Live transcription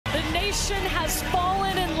nation has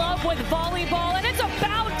fallen in love with volleyball, and it's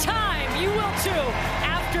about time you will too.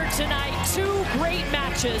 After tonight, two great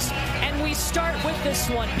matches, and we start with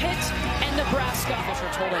this one, Pitt and Nebraska.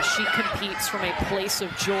 Fisher told us she competes from a place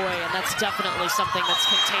of joy, and that's definitely something that's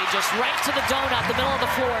contagious. Right to the donut, the middle of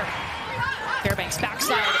the floor. Fairbanks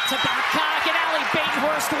backside to Babcock, and Allie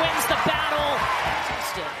Bainhorst wins the battle.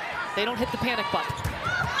 They don't hit the panic button.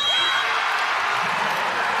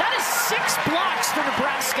 That is 6 blocks for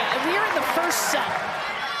Nebraska, and we are in the first set.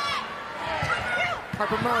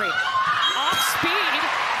 Harper Murray, off speed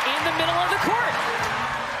in the middle of the court.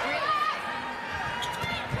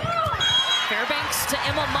 Fairbanks to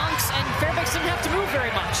Emma Monks, and Fairbanks didn't have to move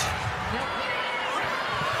very much.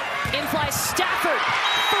 In flies Stafford.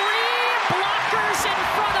 3 blockers in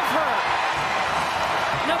front of her.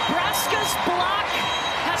 Nebraska's block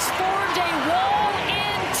has formed a wall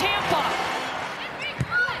in Tampa.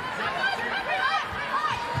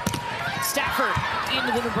 Stafford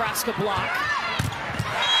into the Nebraska block.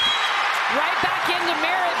 Right back into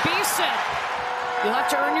Merritt Beeson. You'll have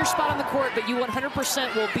to earn your spot on the court, but you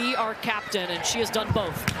 100% will be our captain, and she has done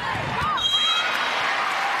both.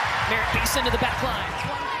 Merritt Beeson to the back line.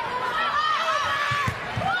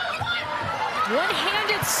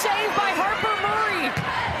 One-handed save by Harper Murray.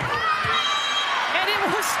 And it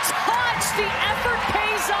was touched. The effort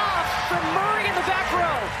pays off from Murray in the back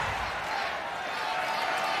row.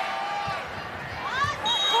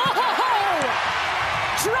 Oh!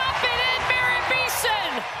 Drop it in, Merritt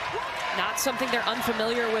Beeson. Not something they're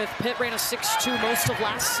unfamiliar with. Pitt ran a 6-2 most of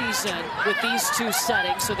last season with these two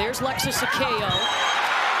settings. So there's Lexus Akayo.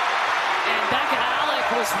 And Becca Alec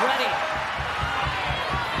was ready.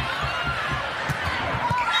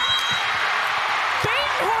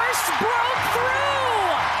 Broke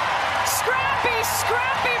through!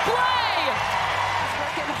 Scrappy play!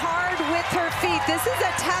 Working hard with her feet. This is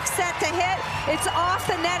a tough set to hit. It's off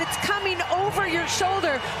the net. It's coming over your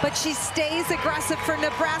shoulder, but she stays aggressive for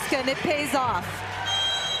Nebraska, and it pays off.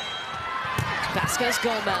 Vasquez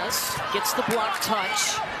Gomez gets the block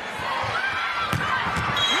touch.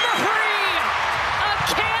 Murray! A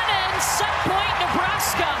cannon! Set point,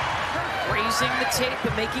 Nebraska. Raising the tape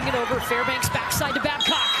and making it over. Fairbanks backside to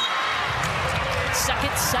Babcock.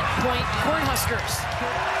 Second set point, Cornhuskers.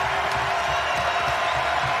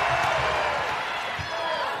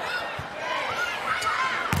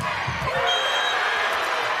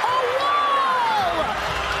 A wall!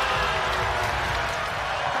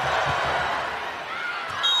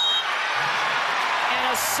 And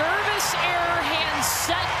a service error, hand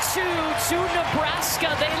set to Nebraska.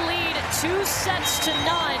 They lead 2 sets to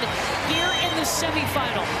none here in the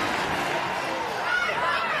semifinal.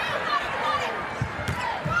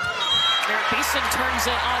 Beeson turns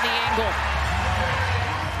it on the angle.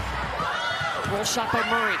 Roll shot by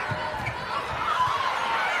Murray.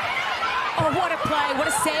 Oh, what a play, what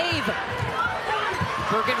a save.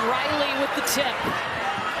 Bergen Riley with the tip.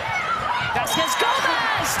 Vasquez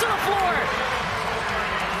Gomez to the floor.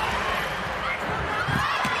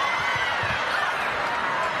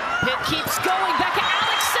 Pitt keeps going. Becca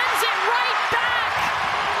Alex sends it right back.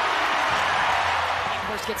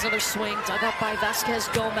 Gets another swing, dug up by Vasquez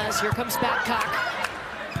Gomez. Here comes Babcock.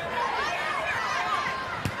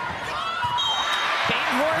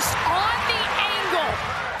 Bainhorst on the angle.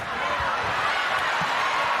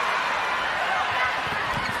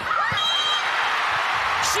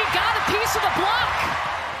 She got a piece of the block.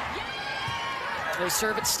 They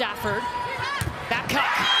serve at Stafford.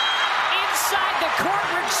 Babcock inside the court,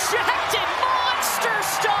 rejected. Monster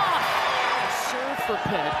stop. Serve for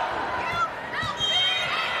Pitt.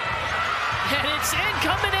 And it's in,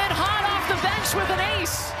 coming in hot off the bench with an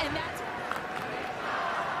ace. And that's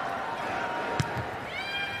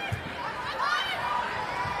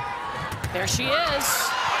there she is.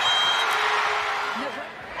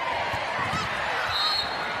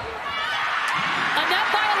 A net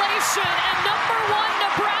violation, and #1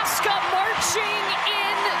 Nebraska marching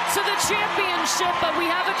into the championship, but we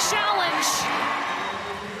have a challenge.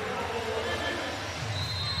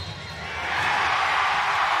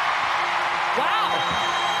 Wow.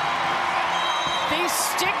 They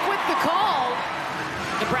stick with the call.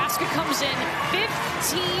 Nebraska comes in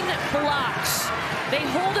 15 blocks. They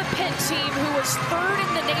hold a Pitt team who was 3rd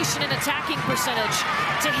in the nation in attacking percentage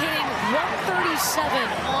to hitting 137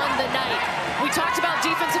 on the night. We talked about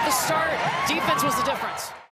defense at the start. Defense was the difference.